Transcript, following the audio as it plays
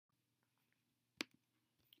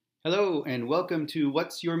Hello, and welcome to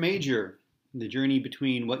What's Your Major? The journey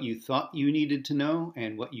between what you thought you needed to know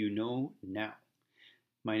and what you know now.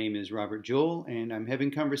 My name is Robert Joel, and I'm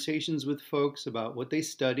having conversations with folks about what they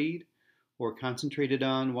studied or concentrated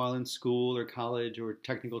on while in school or college or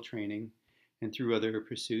technical training and through other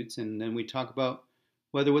pursuits. And then we talk about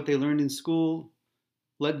whether what they learned in school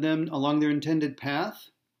led them along their intended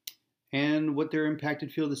path and what their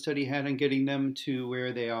impacted field of study had on getting them to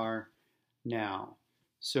where they are now.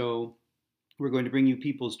 So we're going to bring you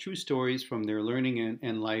people's true stories from their learning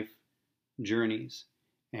and life journeys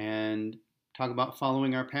and talk about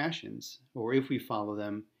following our passions, or if we follow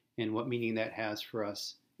them, and what meaning that has for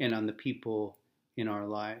us and on the people in our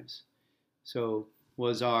lives. So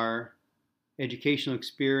was our educational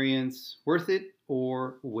experience worth it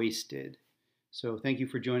or wasted? So thank you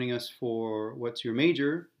for joining us for What's Your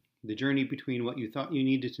Major? The journey between what you thought you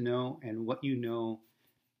needed to know and what you know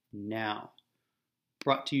now.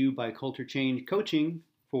 Brought to you by Culture Change Coaching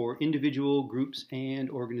for individual, groups, and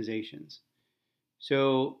organizations.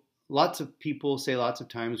 So lots of people say lots of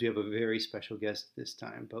times we have a very special guest this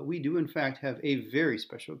time, but we do in fact have a very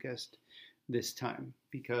special guest this time,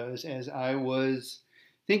 because as I was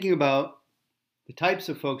thinking about the types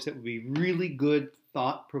of folks that would be really good,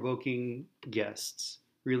 thought-provoking guests,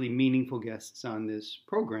 really meaningful guests on this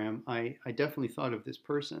program, I definitely thought of this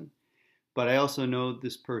person. But I also know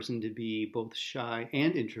this person to be both shy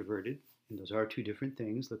and introverted, and those are two different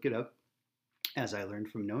things. Look it up, as I learned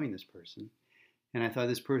from knowing this person. And I thought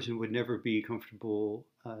this person would never be comfortable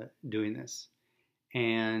doing this.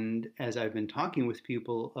 And as I've been talking with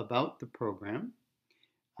people about the program,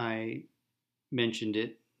 I mentioned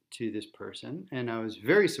it to this person, and I was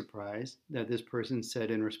very surprised that this person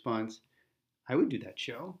said in response, "I would do that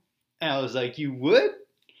show." And I was like, "You would?"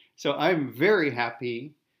 So I'm very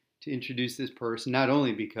happy to introduce this person, not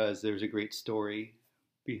only because there's a great story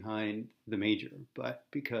behind the major, but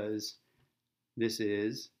because this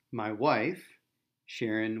is my wife,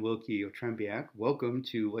 Sharon Wilkie Otrembiak. Welcome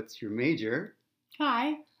to What's Your Major?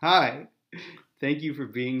 Hi. Hi. Thank you for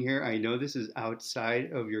being here. I know this is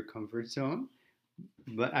outside of your comfort zone,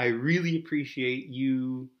 but I really appreciate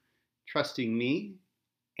you trusting me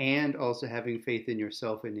and also having faith in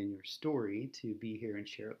yourself and in your story to be here and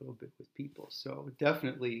share a little bit with people. So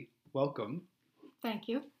definitely welcome. Thank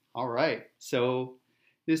you. All right. So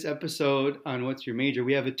this episode on What's Your Major,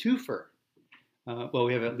 we have a twofer. Well,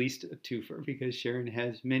 we have at least a twofer because Sharon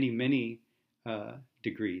has many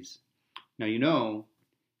degrees. Now, you know,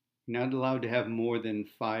 you're not allowed to have more than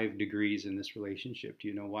 5 degrees in this relationship. Do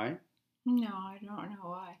you know why? No, I don't know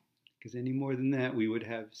why. Because any more than that, we would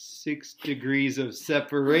have 6 degrees of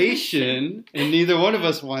separation, and neither one of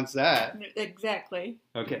us wants that. Exactly.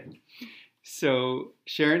 Okay. So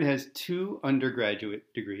Sharon has 2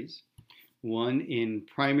 undergraduate degrees, one in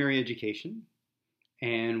primary education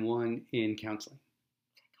and one in counseling.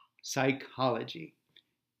 Psychology.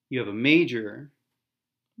 You have a major,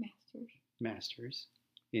 master's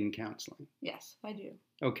in counseling. Yes, I do.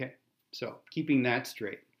 Okay. So keeping that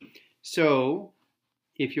straight. So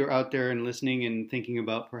if you're out there and listening and thinking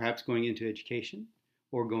about perhaps going into education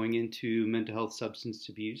or going into mental health substance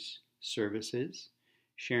abuse services,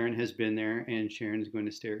 Sharon has been there, and Sharon is going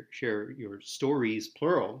to share your stories,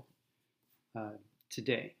 plural,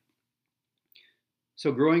 today.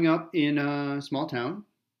 So growing up in a small town,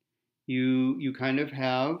 you kind of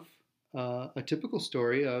have a typical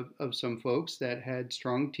story of some folks that had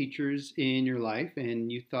strong teachers in your life,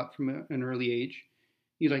 and you thought from an early age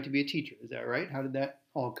you'd like to be a teacher. Is that right? How did that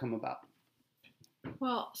all come about?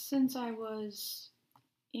 Well, since I was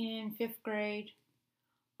in 5th grade,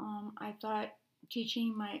 I thought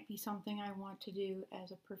teaching might be something I want to do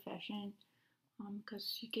as a profession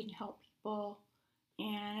because you can help people.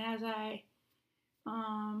 And as I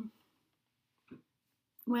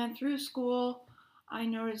went through school, I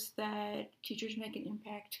noticed that teachers make an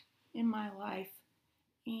impact in my life,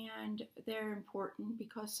 and they're important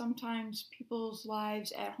because sometimes people's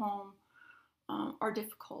lives at home are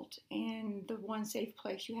difficult, and the one safe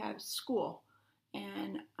place you have is school.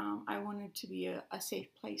 And I wanted to be a safe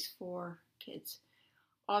place for kids.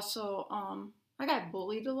 Also, I got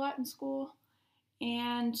bullied a lot in school,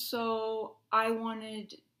 and so I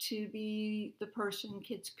wanted to be the person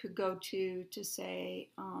kids could go to say,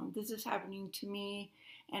 this is happening to me,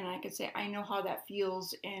 and I could say, I know how that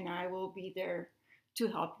feels, and I will be there to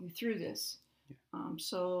help you through this.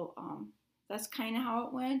 So that's kind of how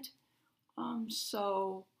it went.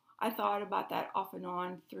 So I thought about that off and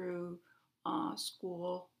on through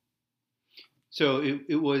school. So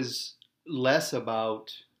it was less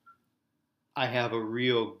about I have a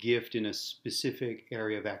real gift in a specific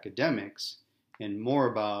area of academics and more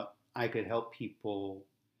about I could help people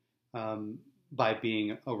um, by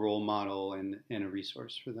being a role model and a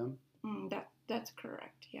resource for them. That's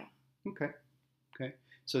correct. Yeah. Okay. Okay.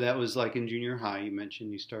 So that was like in junior high, you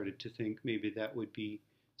mentioned you started to think maybe that would be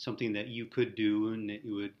something that you could do and that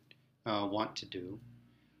you would want to do.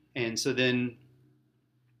 And so then,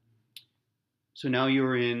 so now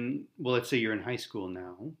you're in, well, let's say you're in high school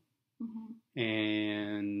now,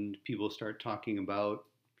 and people start talking about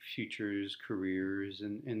futures, careers,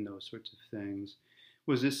 and those sorts of things.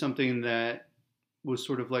 Was this something that was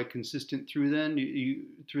sort of like consistent through then?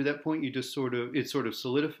 Through that point, you just sort of, it sort of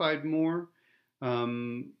solidified more.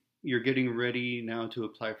 You're getting ready now to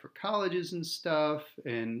apply for colleges and stuff.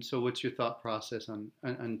 And so, what's your thought process on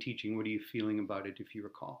teaching? What are you feeling about it, if you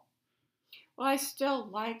recall? Well, I still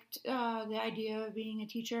liked the idea of being a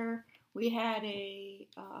teacher. We had a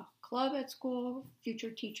club at school,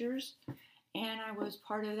 Future Teachers, and I was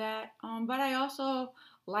part of that. But I also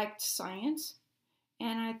liked science,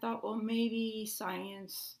 and I thought, well, maybe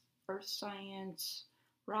science, earth science,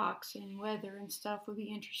 rocks and weather and stuff would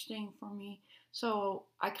be interesting for me. So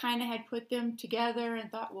I kind of had put them together and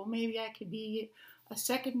thought, well, maybe I could be a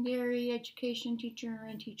secondary education teacher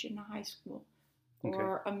and teach in a high school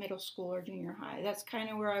or a middle school or junior high. That's kind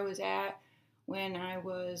of where I was at when I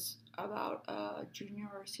was about a junior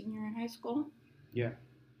or senior in high school. Yeah.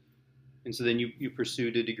 And so then you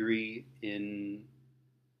pursued a degree in,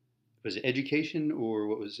 was it education or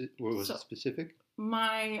what was it? What was it specific?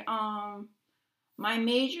 My my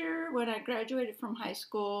major when I graduated from high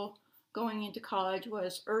school going into college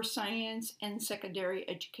was earth science and secondary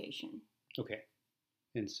education. Okay.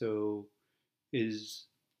 And so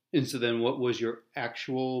then what was your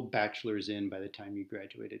actual bachelor's in by the time you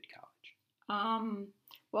graduated college?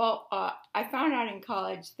 Well, I found out in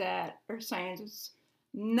college that earth science was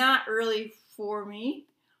not really for me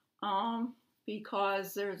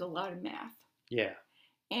because there's a lot of math. Yeah.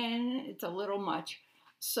 And it's a little much.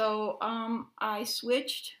 So I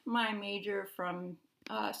switched my major from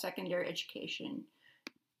secondary education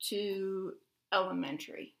to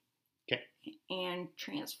elementary. Okay. And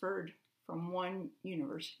transferred from one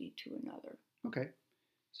university to another. Okay.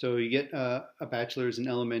 So you get a bachelor's in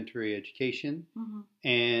elementary education,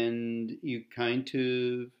 and you kind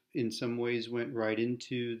of, in some ways, went right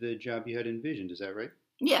into the job you had envisioned. Is that right?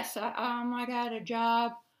 Yes. I got a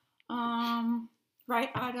job right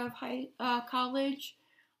out of college,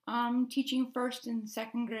 teaching first and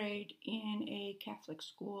second grade in a Catholic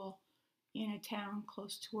school in a town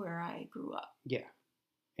close to where I grew up. Yeah.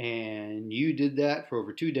 And you did that for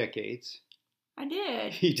over 2 decades. I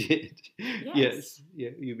did. You did. Yes.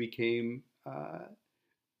 Yeah. You became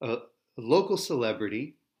a local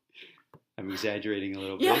celebrity. I'm exaggerating a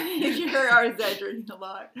little bit. Yeah, you are exaggerating a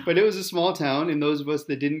lot. But it was a small town, and those of us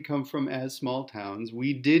that didn't come from as small towns,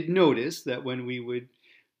 we did notice that when we would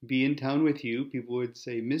be in town with you, people would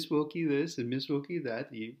say, Miss Wilkie this and Miss Wilkie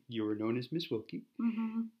that. You were known as Miss Wilkie.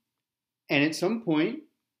 And at some point,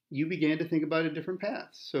 you began to think about a different path.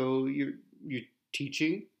 So you're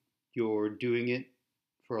teaching, you're doing it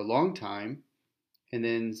for a long time, and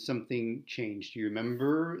then something changed. Do you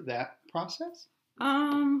remember that process?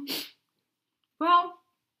 Well,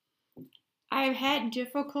 I've had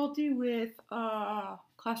difficulty with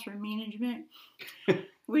classroom management,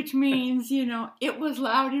 which means, it was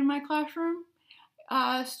loud in my classroom.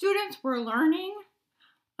 Students were learning,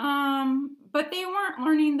 but they weren't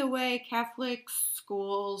learning the way Catholic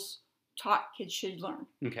schools taught kids should learn.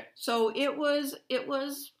 Okay. So it was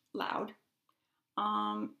loud,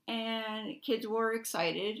 and kids were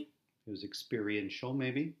excited. It was experiential,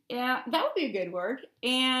 maybe? Yeah, that would be a good word.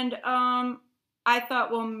 And I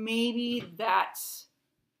thought, well, maybe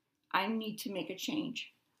I need to make a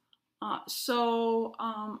change. So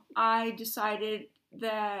I decided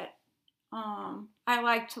that I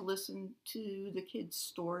like to listen to the kids'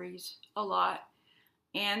 stories a lot.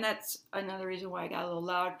 And that's another reason why I got a little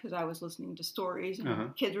loud, because I was listening to stories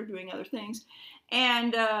and kids were doing other things.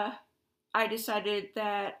 And I decided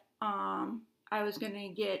that I was going to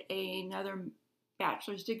get another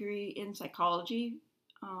bachelor's degree in psychology.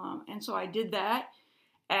 And so I did that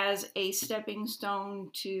as a stepping stone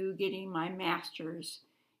to getting my master's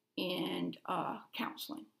in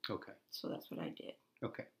counseling. Okay. So that's what I did.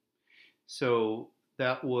 Okay. So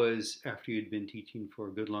that was after you'd been teaching for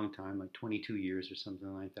a good long time, like 22 years or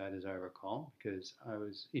something like that, as I recall, because I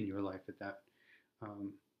was in your life at that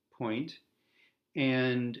point.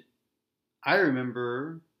 And I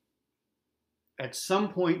remember at some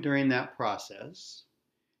point during that process,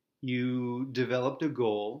 you developed a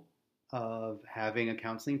goal of having a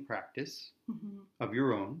counseling practice of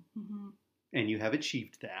your own, and you have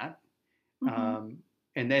achieved that. Mm-hmm.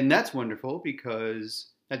 And then that's wonderful because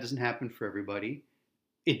that doesn't happen for everybody.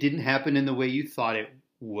 It didn't happen in the way you thought it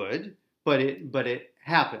would, but it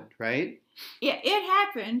happened, right? Yeah, it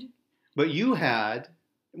happened. But you had,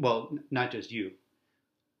 well, not just you.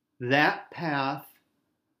 That path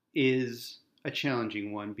is a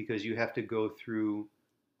challenging one because you have to go through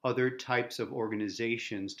other types of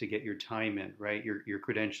organizations to get your time in, right? Your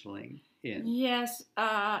credentialing in. Yes,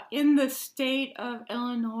 in the state of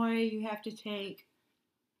Illinois, you have to take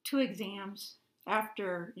 2 exams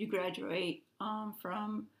after you graduate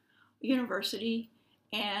from university,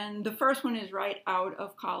 and the first one is right out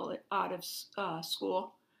of college, out of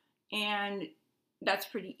school, and that's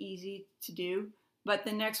pretty easy to do. But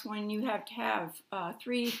the next one, you have to have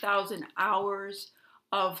 3,000 hours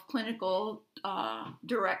of clinical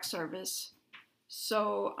direct service.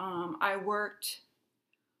 So I worked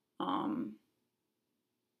um,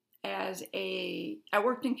 I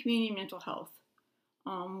worked in community mental health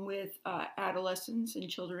with adolescents and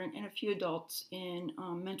children and a few adults in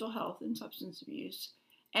mental health and substance abuse.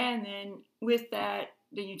 And then with that,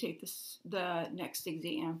 then you take the next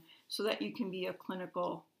exam so that you can be a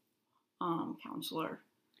clinical counselor.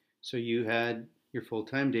 So you had your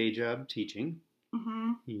full-time day job teaching.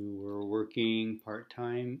 Mm-hmm. You were working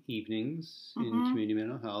part-time evenings in Mm-hmm. community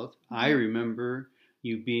mental health. Mm-hmm. I remember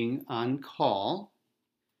you being on call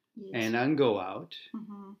Yes. and on go out.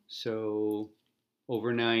 Mm-hmm. So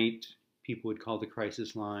overnight, people would call the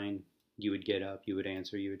crisis line. You would get up, you would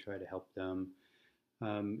answer, you would try to help them.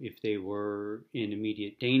 If they were in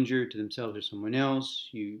immediate danger to themselves or someone else,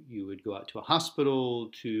 you would go out to a hospital,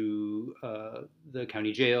 to the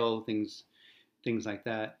county jail, things like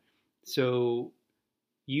that. So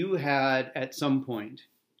you had at some point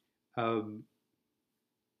um,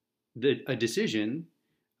 a decision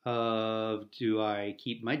of, do I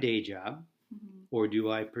keep my day job Mm-hmm. or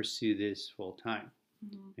do I pursue this full time?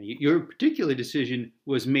 Mm-hmm. Your particular decision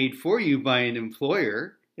was made for you by an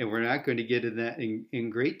employer, and we're not going to get into that in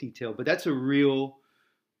great detail, but that's a real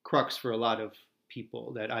crux for a lot of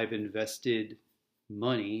people, that I've invested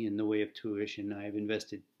money in the way of tuition. I've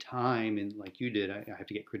invested time in, like you did, I have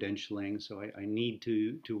to get credentialing, so I need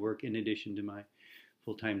to work in addition to my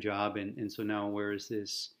full-time job. And so now where is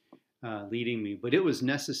this leading me? But it was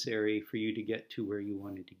necessary for you to get to where you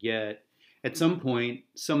wanted to get. At some point,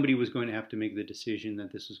 somebody was going to have to make the decision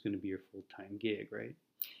that this was going to be your full-time gig, right?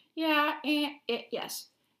 Yeah, and yes,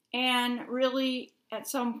 and really, at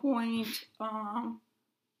some point,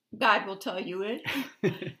 God will tell you it,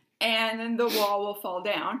 and then the wall will fall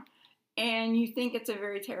down, and you think it's a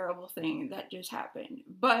very terrible thing that just happened.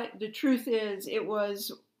 But the truth is, it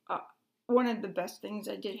was one of the best things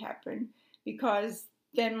that did happen, because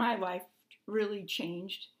then my life really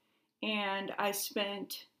changed, and I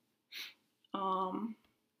spent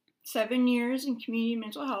 7 years in community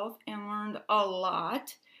mental health and learned a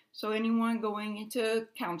lot. So anyone going into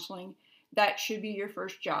counseling, that should be your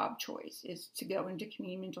first job choice, is to go into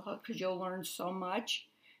community mental health, because you'll learn so much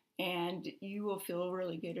and you will feel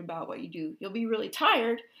really good about what you do. You'll be really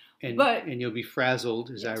tired, and you'll be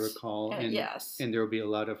frazzled, as yes, I recall, and yes, and there will be a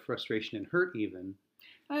lot of frustration and hurt even.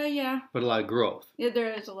 Yeah, but a lot of growth. Yeah,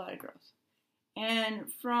 there is a lot of growth,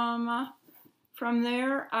 and from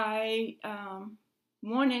there, I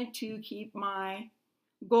wanted to keep my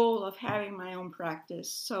goal of having my own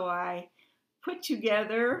practice, so I put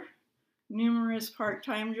together numerous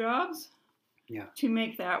part-time jobs to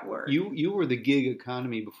make that work. You were the gig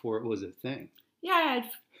economy before it was a thing. Yeah,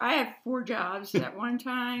 I had 4 jobs at one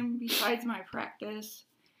time besides my practice,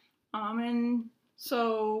 and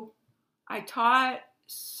so I taught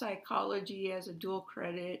psychology as a dual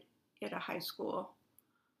credit at a high school.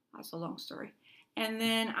 That's a long story. And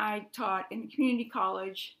then I taught in community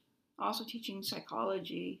college, also teaching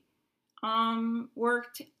psychology.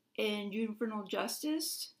 Worked in juvenile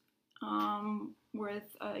justice with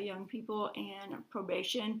young people and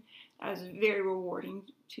probation. That was very rewarding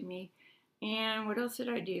to me. And what else did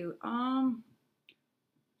I do?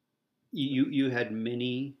 You had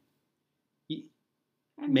many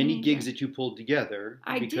gigs that you pulled together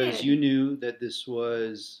because you knew that this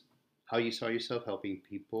was how you saw yourself helping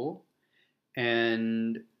people.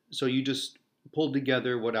 And so you just pulled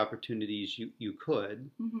together what opportunities you could.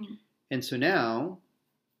 Mm-hmm. And so now,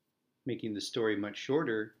 making the story much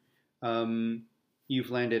shorter,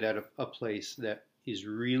 you've landed at a place that is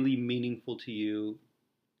really meaningful to you,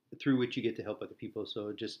 through which you get to help other people.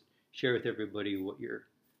 So just share with everybody what your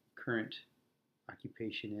current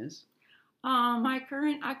occupation is. My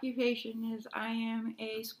current occupation is I am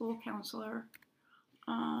a school counselor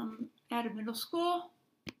at a middle school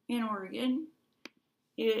in Oregon.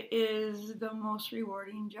 It is the most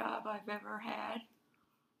rewarding job I've ever had.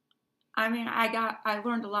 I mean, I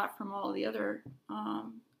learned a lot from all the other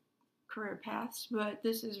career paths, but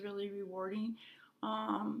this is really rewarding.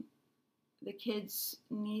 Um, the kids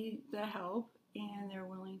need the help, and they're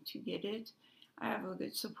willing to get it. I have a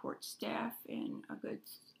good support staff and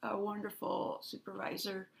a wonderful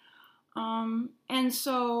supervisor. And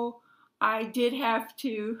so I did have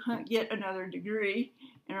to get another degree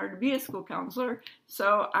in order to be a school counselor.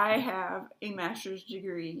 So I have a master's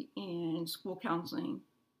degree in school counseling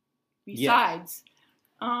besides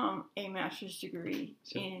a master's degree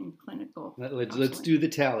in clinical Let's do the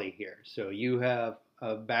tally here. So you have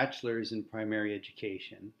a bachelor's in primary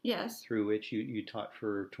education. Yes. Through which you taught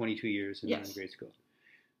for 22 years in Yes. grade school.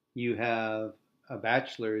 You have a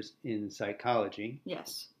bachelor's in psychology.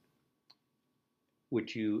 Yes.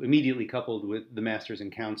 Which you immediately coupled with the master's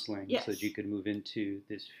in counseling, Yes. so that you could move into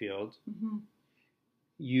this field. Mm-hmm.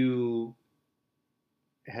 You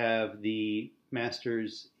have the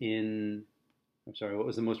master's in, I'm sorry, what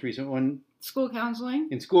was the most recent one? School counseling.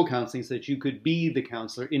 In school counseling, so that you could be the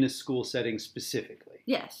counselor in a school setting specifically.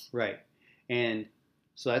 Yes. Right. And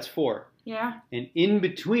so that's 4. Yeah. And in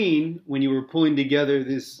between, when you were pulling together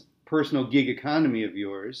this personal gig economy of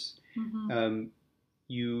yours, Mm-hmm.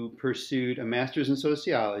 You pursued a master's in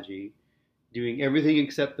sociology, doing everything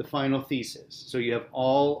except the final thesis. So you have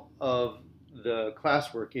all of the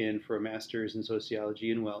classwork in for a master's in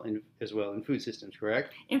sociology and as well in food systems,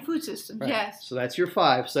 correct? In food systems, Right. yes. So that's your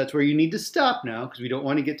 5. So that's where you need to stop now, because we don't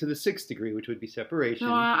want to get to the 6th degree, which would be separation.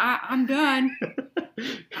 No, I'm done.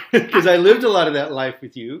 Because I lived a lot of that life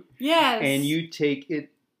with you. Yes. And you take it.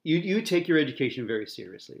 You take your education very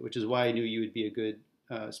seriously, which is why I knew you would be a good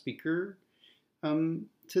speaker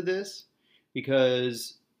to this,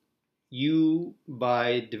 because you,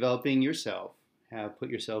 by developing yourself, have put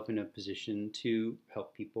yourself in a position to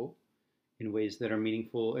help people in ways that are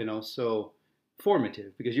meaningful and also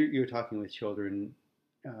formative, because you're talking with children.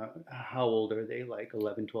 How old are they? Like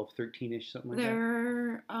 11, 12, 13-ish, something like that?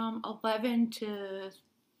 They're 11 to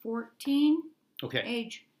 14 Okay.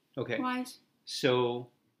 age Okay. wise. So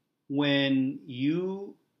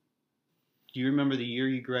do you remember the year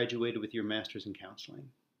you graduated with your master's in counseling?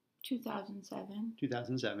 2007.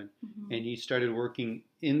 2007. Mm-hmm. And you started working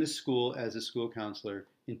in the school as a school counselor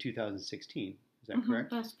in 2016. Is that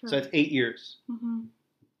correct? That's correct. So that's 8 years. Mm-hmm.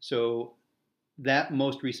 So that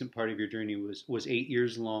most recent part of your journey was 8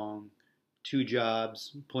 years long, 2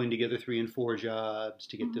 jobs, pulling together 3 and 4 jobs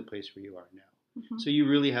to get to the place where you are now. Mm-hmm. So you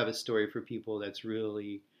really have a story for people that's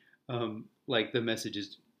really, like the message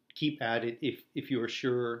is, keep at it. If you are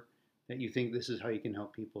sure that you think this is how you can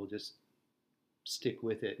help people, just stick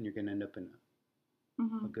with it, and you're going to end up in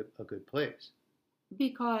a good place.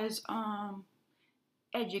 Because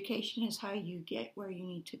education is how you get where you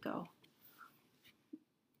need to go.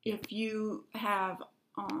 If you have,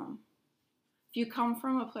 if you come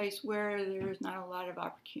from a place where there's not a lot of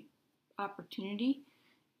opportunity,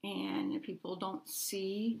 and people don't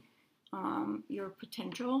see your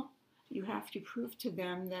potential, you have to prove to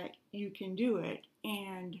them that you can do it.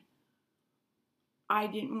 And I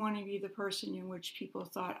didn't want to be the person in which people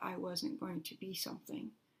thought I wasn't going to be something.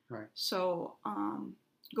 Right. So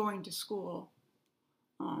going to school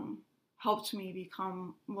helped me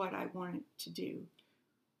become what I wanted to do.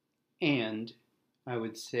 And I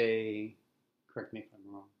would say, correct me if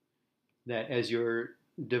I'm wrong, that as you're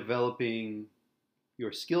developing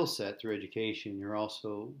your skill set through education, you're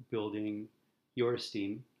also building your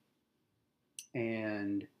esteem.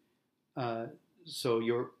 And so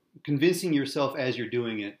you're convincing yourself as you're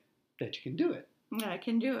doing it that you can do it. I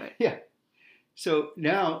can do it. Yeah. So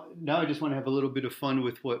now I just want to have a little bit of fun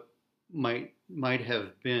with what might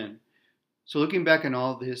have been. So looking back on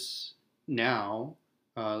all this now,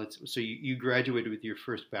 so you graduated with your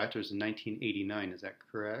first bachelor's in 1989. Is that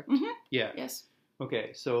correct? Mm-hmm. Yeah. Yes.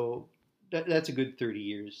 Okay. So that's a good 30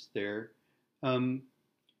 years there.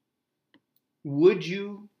 Would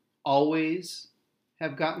you always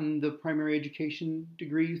have gotten the primary education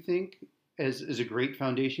degree, you think, as a great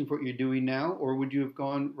foundation for what you're doing now, or would you have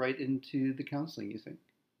gone right into the counseling, you think?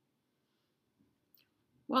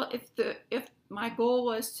 Well, if my goal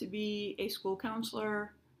was to be a school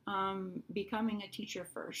counselor, becoming a teacher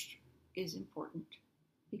first is important,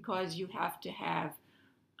 because you have to have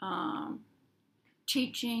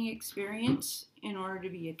teaching experience in order to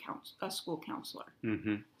be a school counselor.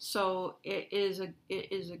 Mm-hmm. So it is a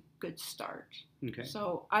good start. Okay.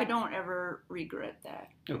 So I don't ever regret that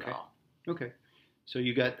at all. Okay. So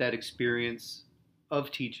you got that experience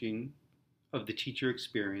of teaching, of the teacher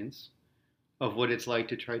experience, of what it's like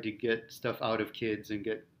to try to get stuff out of kids and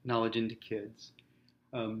get knowledge into kids.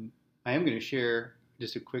 I am going to share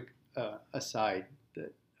just a quick aside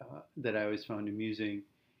that I always found amusing.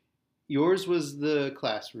 Yours was the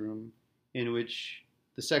classroom in which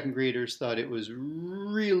the second graders thought it was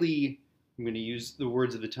really, I'm going to use the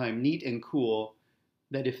words of the time, neat and cool,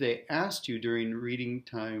 that if they asked you during reading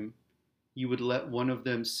time, you would let one of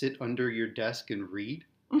them sit under your desk and read.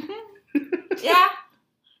 Yeah,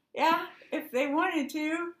 yeah, if they wanted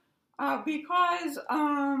to, because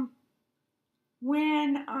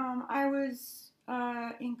when I was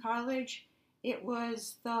in college, it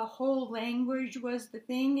was the whole language was the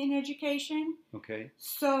thing in education. Okay.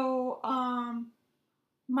 So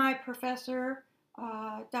my professor,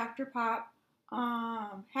 Dr. Pop,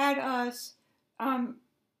 had us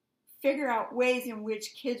figure out ways in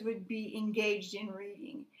which kids would be engaged in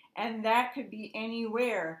reading. And that could be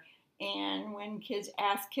anywhere. And when kids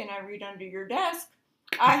asked, "Can I read under your desk?"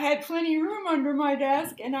 I had plenty of room under my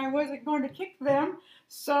desk and I wasn't going to kick them.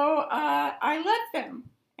 So I let them.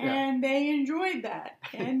 And they enjoyed that.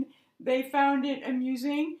 And they found it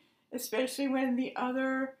amusing, especially when the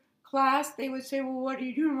other class, they would say, "Well, what are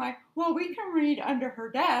you doing?" I'm like, "Well, we can read under her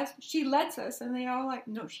desk. She lets us." And they all like,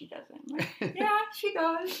 "No, she doesn't." I'm like, "Yeah, she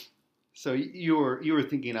does." So you were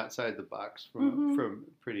thinking outside the box from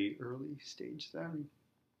pretty early stage then.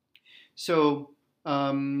 So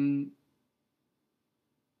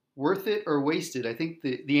worth it or wasted? I think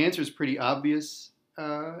the answer is pretty obvious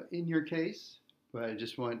in your case, but I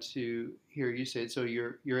just want to hear you say it. So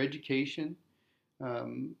your education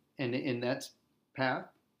and that's path,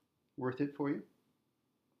 worth it for you?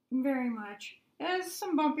 Very much. There's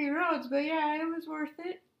some bumpy roads, but yeah, it was worth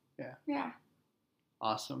it. Yeah. Yeah.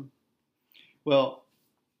 Awesome. Well,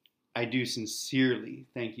 I do sincerely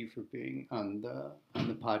thank you for being on the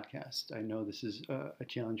podcast. I know this is a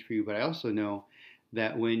challenge for you, but I also know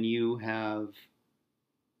that when you have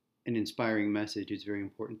an inspiring message, it's very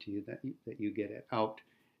important to you that you get it out.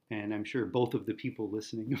 And I'm sure both of the people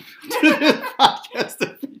listening to this podcast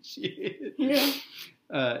appreciate it.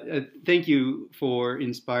 Yeah. Thank you for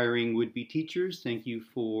inspiring would-be teachers. Thank you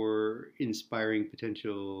for inspiring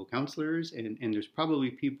potential counselors. And there's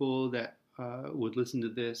probably people that would listen to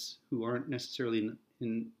this who aren't necessarily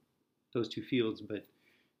in those two fields, but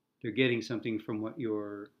they're getting something from what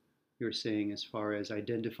you're saying as far as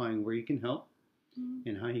identifying where you can help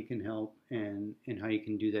and how you can help and how you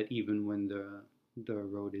can do that even when the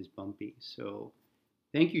road is bumpy. So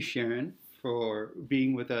thank you, Sharon, for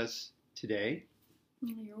being with us today.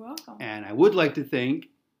 You're welcome. And I would like to thank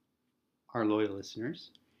our loyal listeners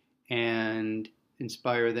and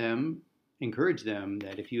inspire them, encourage them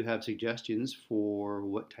that if you have suggestions for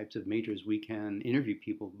what types of majors we can interview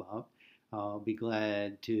people about, I'll be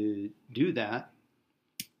glad to do that.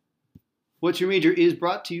 What's Your Major is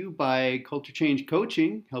brought to you by Culture Change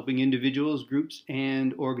Coaching, helping individuals, groups,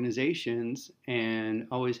 and organizations, and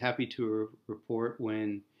always happy to report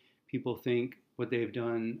when people think what they've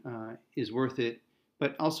done is worth it,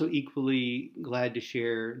 but also equally glad to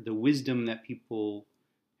share the wisdom that people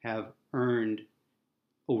have earned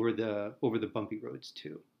over the bumpy roads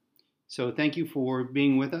too. So thank you for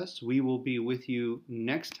being with us. We will be with you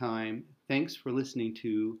next time. Thanks for listening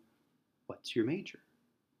to What's Your Major?